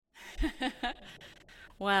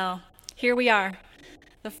Well, here we are,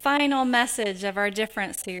 the final message of our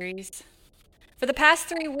Different series. For the past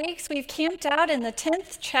 3 weeks, we've camped out in the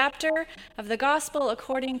 10th chapter of the Gospel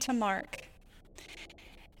according to Mark.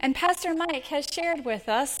 And Pastor Mike has shared with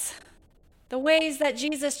us the ways that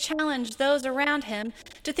Jesus challenged those around him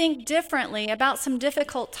to think differently about some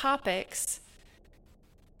difficult topics.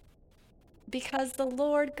 Because the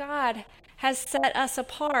Lord God has set us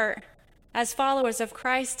apart as followers of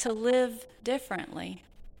Christ to live differently.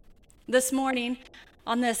 This morning,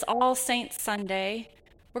 on this All Saints Sunday,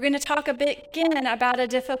 we're going to talk again about a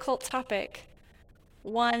difficult topic,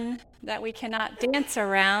 one that we cannot dance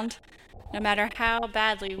around, no matter how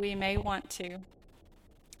badly we may want to.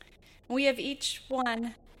 We have each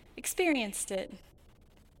one experienced it.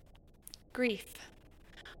 Grief.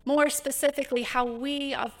 More specifically, how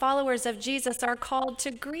we, as followers of Jesus, are called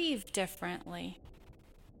to grieve differently.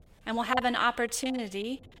 And we'll have an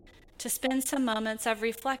opportunity to spend some moments of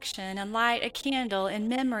reflection and light a candle in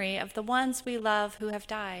memory of the ones we love who have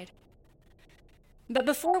died. But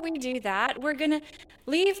before we do that, we're going to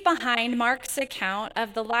leave behind Mark's account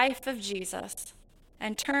of the life of Jesus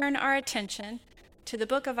and turn our attention to the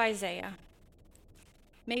book of Isaiah.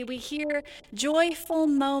 May we hear joyful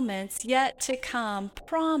moments yet to come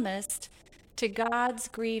promised to God's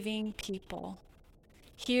grieving people.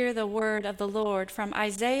 Hear the word of the Lord from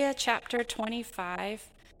Isaiah chapter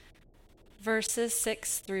 25, verses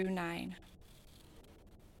 6 through 9.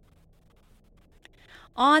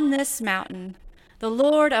 On this mountain, the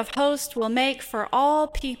Lord of hosts will make for all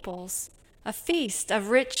peoples a feast of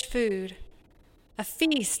rich food, a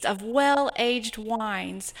feast of well-aged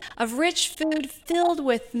wines, of rich food filled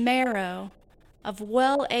with marrow, of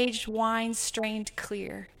well-aged wine strained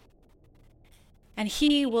clear. And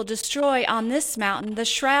he will destroy on this mountain the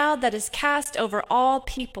shroud that is cast over all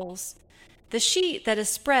peoples, the sheet that is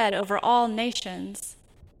spread over all nations.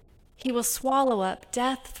 He will swallow up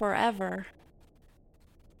death forever.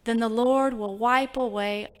 Then the Lord will wipe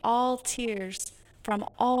away all tears from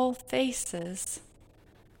all faces.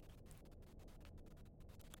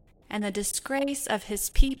 And the disgrace of his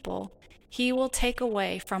people he will take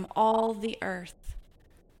away from all the earth,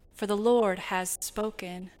 for the Lord has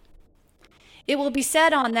spoken. It will be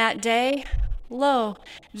said on that day, "Lo,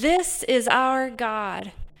 this is our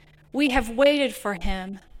God. We have waited for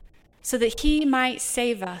him, so that he might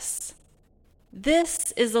save us.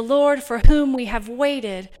 This is the Lord for whom we have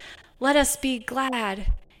waited. Let us be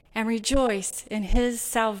glad and rejoice in his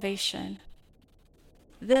salvation."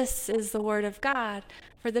 This is the word of God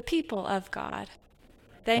for the people of God.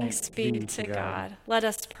 Thanks be to God. Let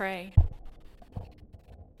us pray.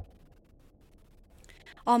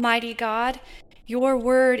 Almighty God, your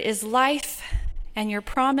word is life, and your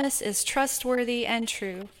promise is trustworthy and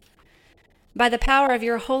true. By the power of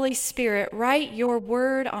your Holy Spirit, write your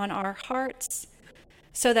word on our hearts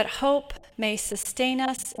so that hope may sustain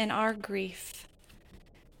us in our grief.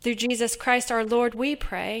 Through Jesus Christ our Lord, we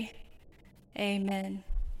pray. Amen.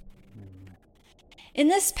 In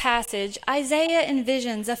this passage, Isaiah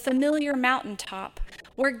envisions a familiar mountaintop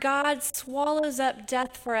where God swallows up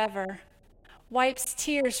death forever, wipes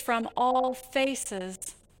tears from all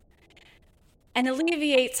faces, and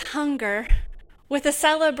alleviates hunger with a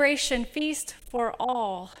celebration feast for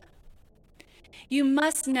all. You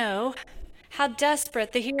must know how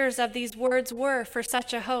desperate the hearers of these words were for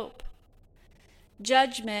such a hope.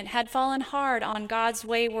 Judgment had fallen hard on God's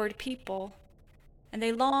wayward people, and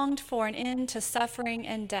they longed for an end to suffering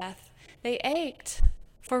and death. They ached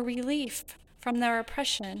for relief from their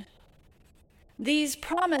oppression. These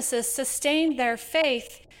promises sustained their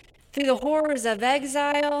faith through the horrors of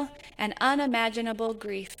exile and unimaginable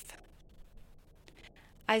grief.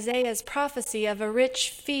 Isaiah's prophecy of a rich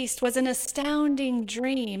feast was an astounding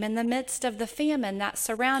dream in the midst of the famine that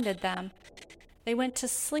surrounded them. They went to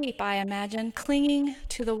sleep, I imagine, clinging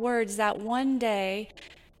to the words that one day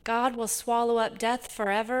God will swallow up death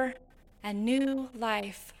forever and new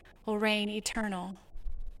life will reign eternal.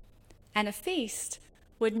 And a feast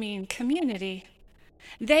would mean community.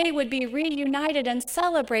 They would be reunited and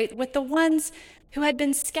celebrate with the ones who had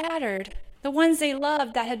been scattered, the ones they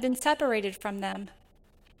loved that had been separated from them.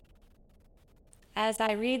 As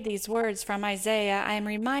I read these words from Isaiah, I am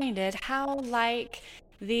reminded how like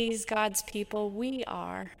these God's people we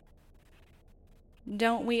are.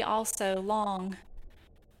 Don't we also long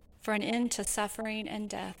for an end to suffering and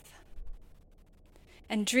death?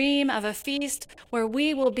 And dream of a feast where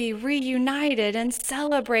we will be reunited and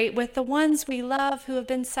celebrate with the ones we love who have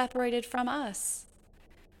been separated from us.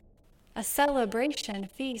 A celebration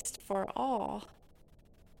feast for all.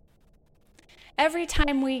 Every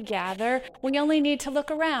time we gather, we only need to look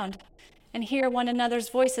around and hear one another's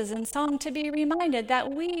voices in song to be reminded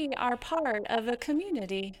that we are part of a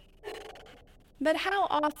community. But how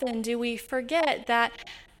often do we forget that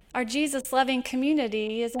our Jesus-loving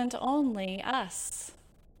community isn't only us?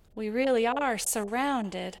 We really are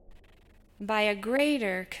surrounded by a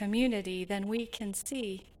greater community than we can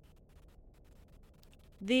see.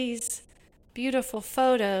 These beautiful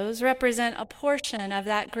photos represent a portion of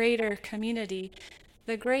that greater community,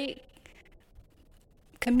 the great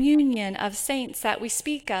communion of saints that we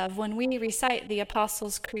speak of when we recite the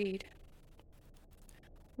Apostles' Creed.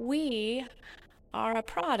 We are a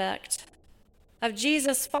product of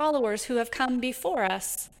Jesus' followers who have come before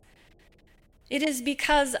us. It is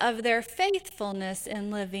because of their faithfulness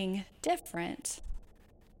in living different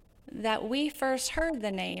that we first heard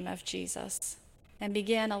the name of Jesus and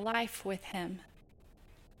began a life with him.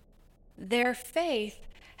 Their faith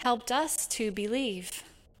helped us to believe,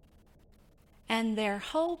 and their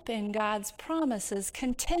hope in God's promises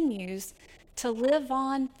continues to live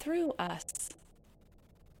on through us.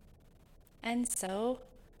 And so,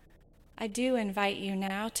 I do invite you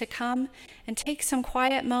now to come and take some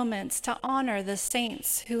quiet moments to honor the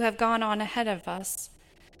saints who have gone on ahead of us,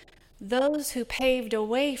 those who paved a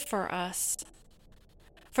way for us,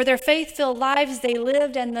 for their faith-filled lives they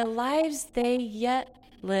lived and the lives they yet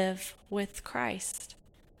live with Christ.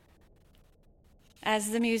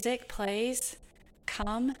 As the music plays,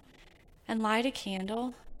 come and light a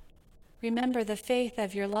candle. Remember the faith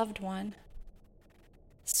of your loved one.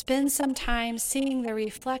 Spend some time seeing the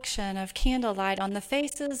reflection of candlelight on the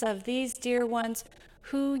faces of these dear ones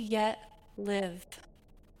who yet live.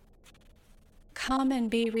 Come and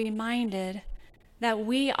be reminded that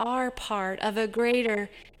we are part of a greater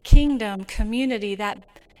kingdom community that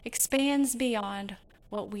expands beyond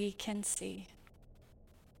what we can see.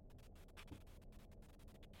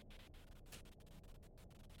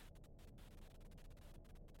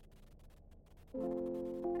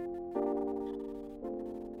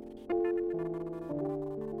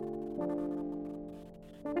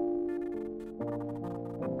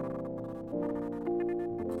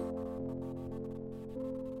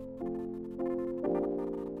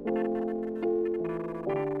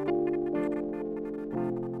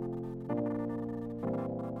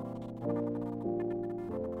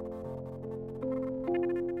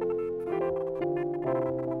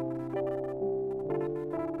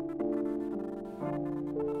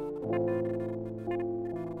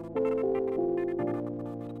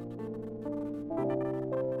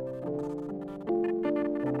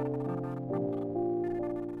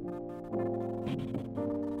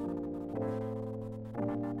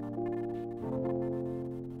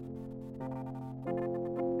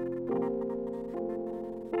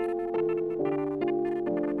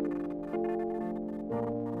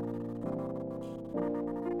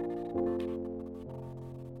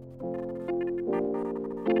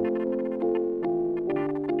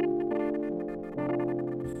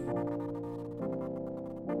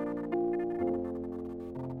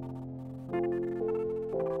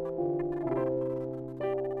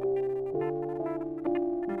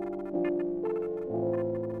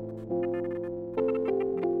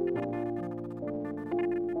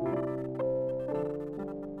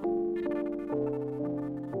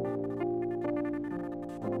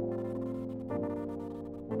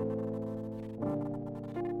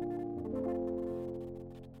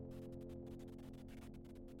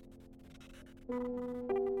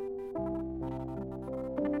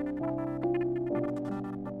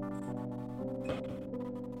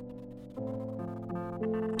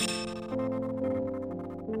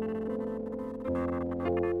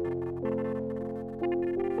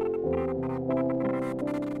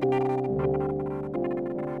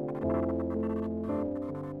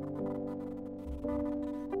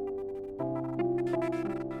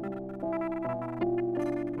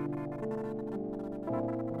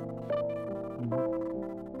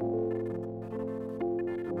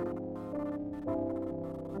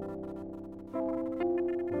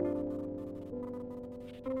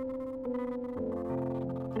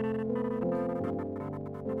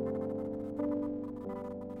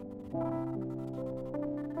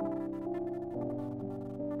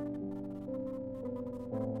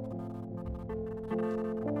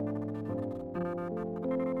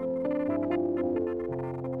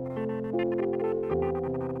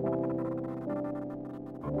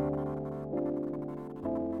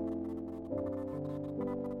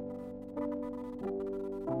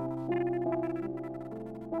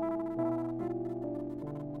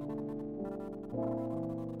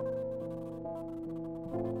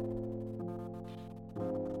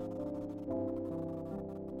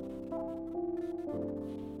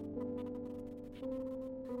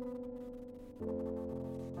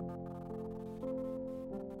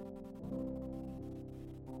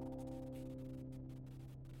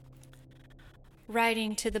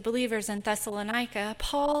 writing to the believers in Thessalonica,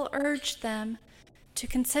 Paul urged them to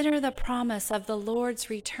consider the promise of the Lord's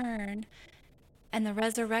return and the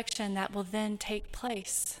resurrection that will then take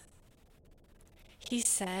place. He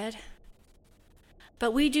said,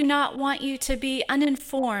 "But we do not want you to be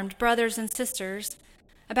uninformed, brothers and sisters,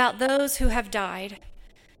 about those who have died,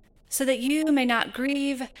 so that you may not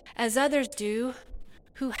grieve as others do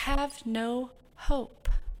who have no hope."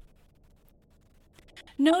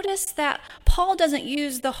 Notice that Paul doesn't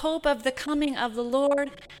use the hope of the coming of the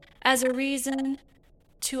Lord as a reason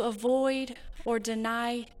to avoid or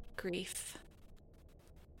deny grief.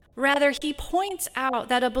 Rather, he points out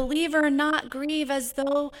that a believer not grieve as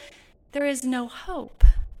though there is no hope.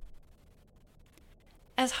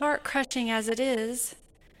 As heart-crushing as it is,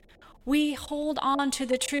 we hold on to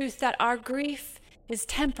the truth that our grief is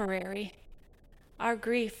temporary. Our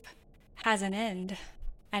grief has an end,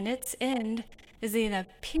 and its end is the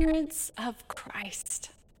appearance of Christ.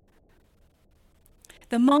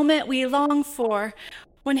 The moment we long for,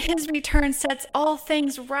 when his return sets all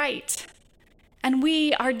things right, and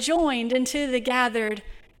we are joined into the gathered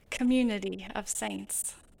community of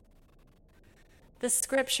saints. The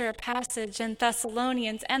scripture passage in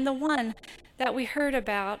Thessalonians and the one that we heard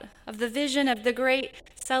about of the vision of the great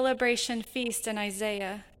celebration feast in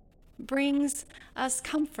Isaiah brings us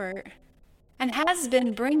comfort and has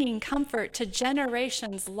been bringing comfort to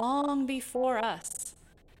generations long before us.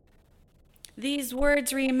 These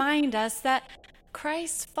words remind us that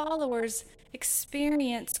Christ's followers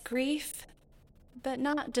experience grief, but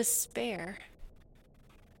not despair.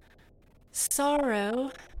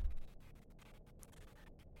 Sorrow,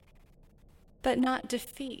 but not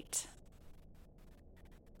defeat.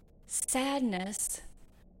 Sadness,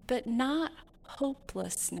 but not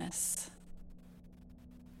hopelessness.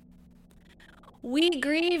 We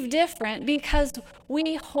grieve different because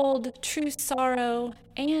we hold true sorrow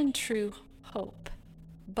and true hope,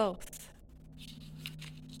 both.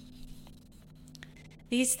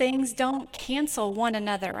 These things don't cancel one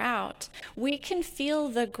another out. We can feel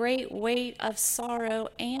the great weight of sorrow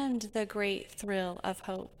and the great thrill of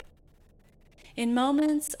hope. In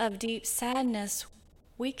moments of deep sadness,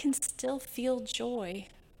 we can still feel joy.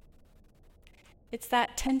 It's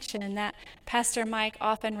that tension that Pastor Mike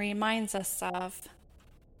often reminds us of,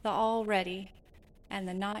 the already and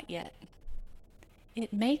the not yet.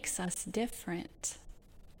 It makes us different.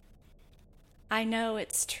 I know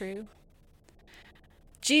it's true.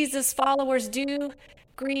 Jesus' followers do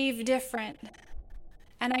grieve different,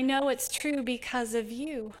 and I know it's true because of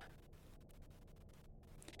you.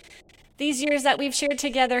 These years that we've shared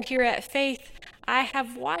together here at Faith, I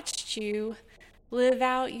have watched you live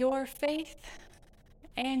out your faith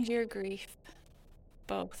and your grief,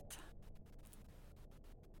 both.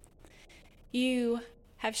 You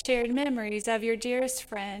have shared memories of your dearest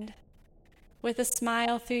friend with a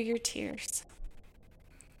smile through your tears.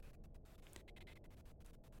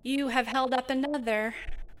 You have held up another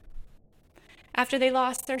after they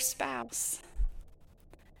lost their spouse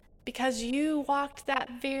because you walked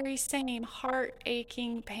that very same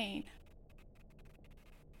heart-aching pain.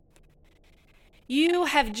 You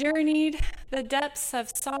have journeyed the depths of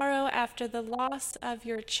sorrow after the loss of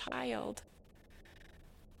your child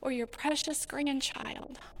or your precious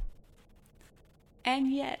grandchild.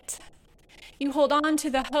 And yet, you hold on to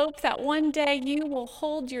the hope that one day you will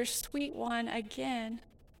hold your sweet one again.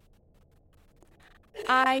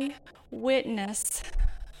 I witness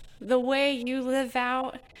the way you live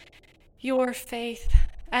out your faith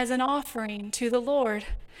as an offering to the Lord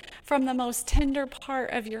from the most tender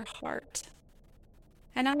part of your heart.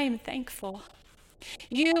 And I am thankful.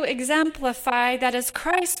 You exemplify that as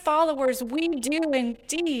Christ followers, we do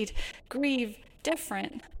indeed grieve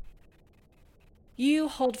different. You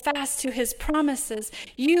hold fast to his promises.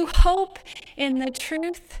 You hope in the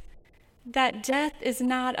truth that death is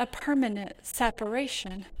not a permanent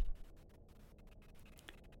separation.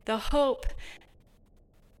 The hope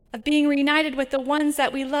of being reunited with the ones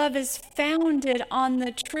that we love is founded on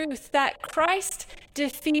the truth that Christ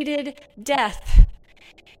defeated death.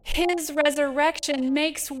 His resurrection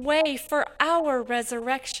makes way for our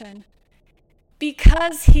resurrection.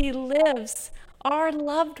 Because he lives, our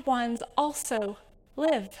loved ones also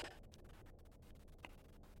live.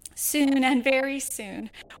 Soon and very soon,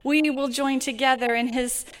 we will join together in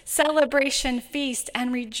his celebration feast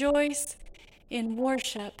and rejoice in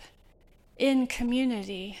worship, in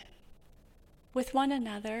community, with one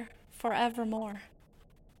another forevermore.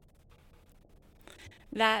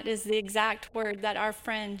 That is the exact word that our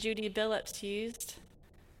friend Judy Billups used.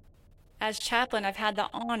 As chaplain, I've had the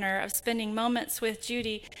honor of spending moments with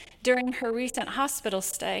Judy during her recent hospital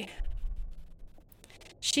stay.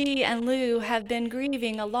 She and Lou have been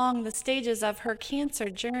grieving along the stages of her cancer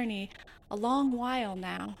journey a long while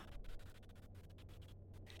now.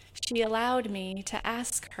 She allowed me to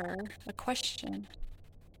ask her a question.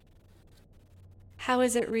 How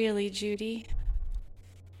is it really, Judy?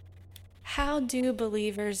 How do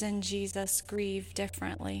believers in Jesus grieve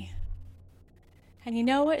differently? And you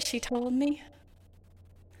know what she told me?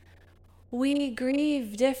 We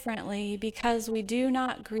grieve differently because we do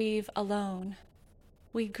not grieve alone.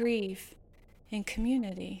 We grieve in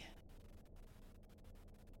community.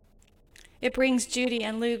 It brings Judy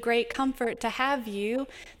and Lou great comfort to have you,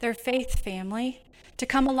 their faith family, to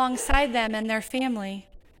come alongside them and their family.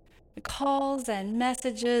 The calls and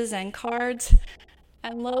messages and cards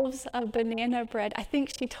and loaves of banana bread, I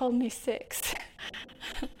think she told me 6,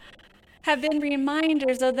 have been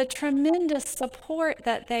reminders of the tremendous support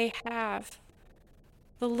that they have.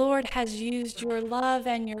 The Lord has used your love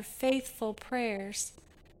and your faithful prayers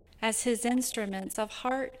as his instruments of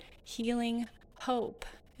heart-healing hope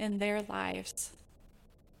in their lives.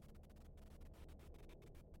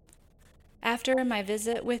 After my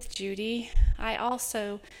visit with Judy, I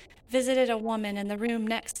also visited a woman in the room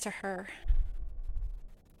next to her.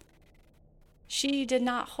 She did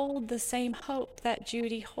not hold the same hope that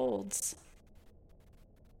Judy holds.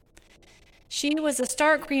 She was a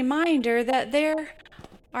stark reminder that there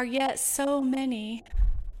are yet so many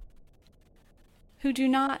who do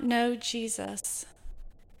not know Jesus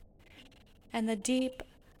and the deep,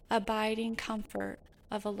 abiding comfort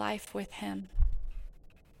of a life with him.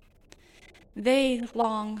 They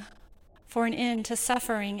long for an end to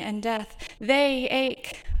suffering and death. They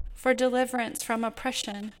ache for deliverance from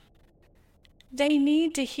oppression. They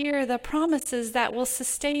need to hear the promises that will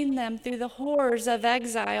sustain them through the horrors of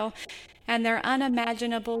exile and their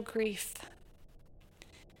unimaginable grief.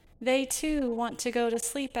 They too want to go to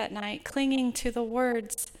sleep at night, clinging to the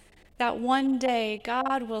words that one day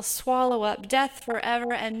God will swallow up death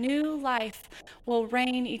forever and new life will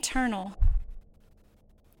reign eternal.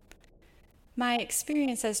 My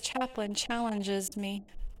experience as chaplain challenges me.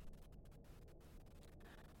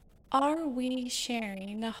 Are we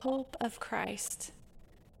sharing the hope of Christ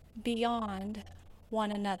beyond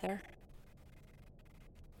one another?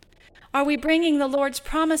 Are we bringing the Lord's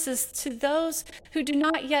promises to those who do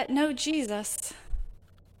not yet know Jesus?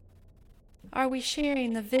 Are we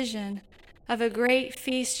sharing the vision of a great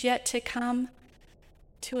feast yet to come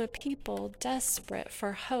to a people desperate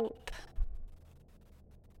for hope?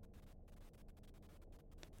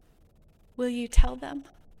 Will you tell them?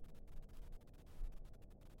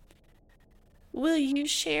 Will you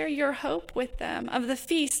share your hope with them of the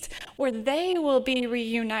feast where they will be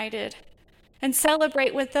reunited and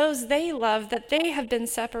celebrate with those they love that they have been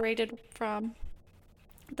separated from?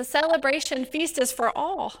 The celebration feast is for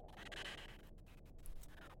all.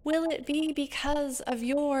 Will it be because of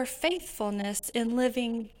your faithfulness in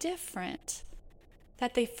living different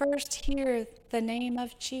that they first hear the name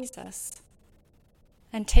of Jesus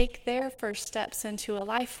and take their first steps into a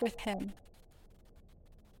life with him?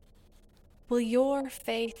 Will your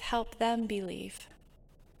faith help them believe?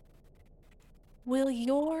 Will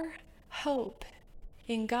your hope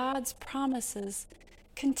in God's promises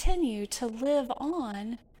continue to live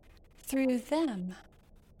on through them?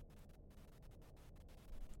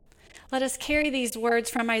 Let us carry these words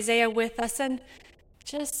from Isaiah with us, and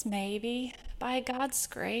just maybe, by God's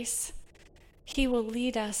grace, he will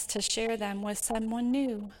lead us to share them with someone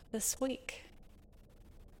new this week.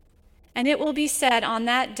 And it will be said on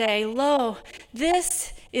that day, "Lo,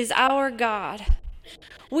 this is our God.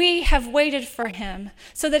 We have waited for him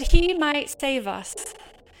so that he might save us.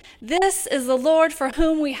 This is the Lord for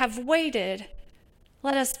whom we have waited.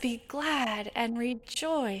 Let us be glad and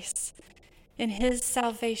rejoice in his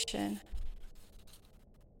salvation."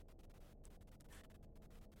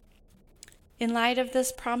 In light of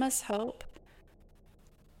this promised hope,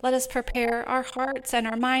 let us prepare our hearts and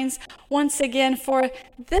our minds once again for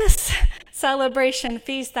this celebration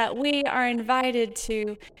feast that we are invited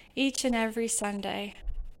to each and every Sunday.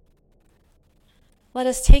 Let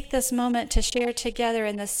us take this moment to share together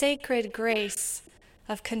in the sacred grace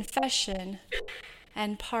of confession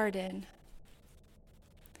and pardon.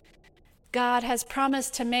 God has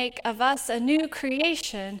promised to make of us a new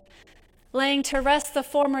creation, laying to rest the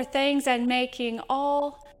former things and making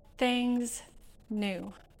all things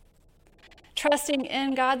new. Trusting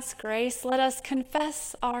in God's grace, let us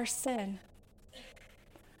confess our sin.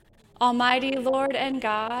 Almighty Lord and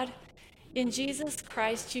God, in Jesus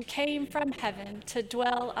Christ, you came from heaven to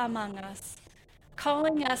dwell among us,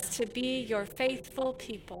 calling us to be your faithful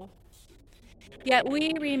people. Yet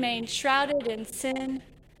we remain shrouded in sin,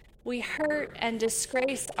 We hurt and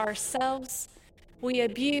disgrace ourselves. We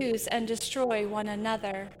abuse and destroy one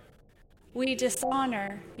another. We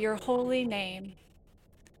dishonor your holy name.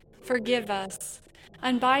 Forgive us,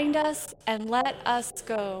 unbind us, and let us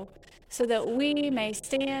go, so that we may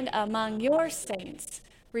stand among your saints,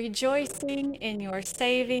 rejoicing in your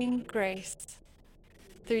saving grace.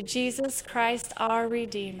 Through Jesus Christ, our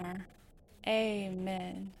Redeemer.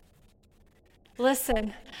 Amen.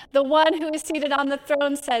 Listen, the one who is seated on the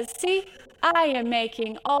throne says, "See, I am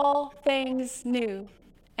making all things new.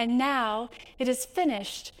 And now it is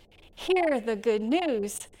finished. Hear the good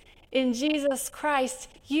news. In Jesus Christ,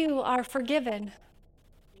 you are forgiven."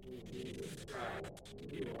 In Jesus Christ,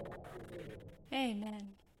 you are forgiven.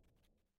 Amen.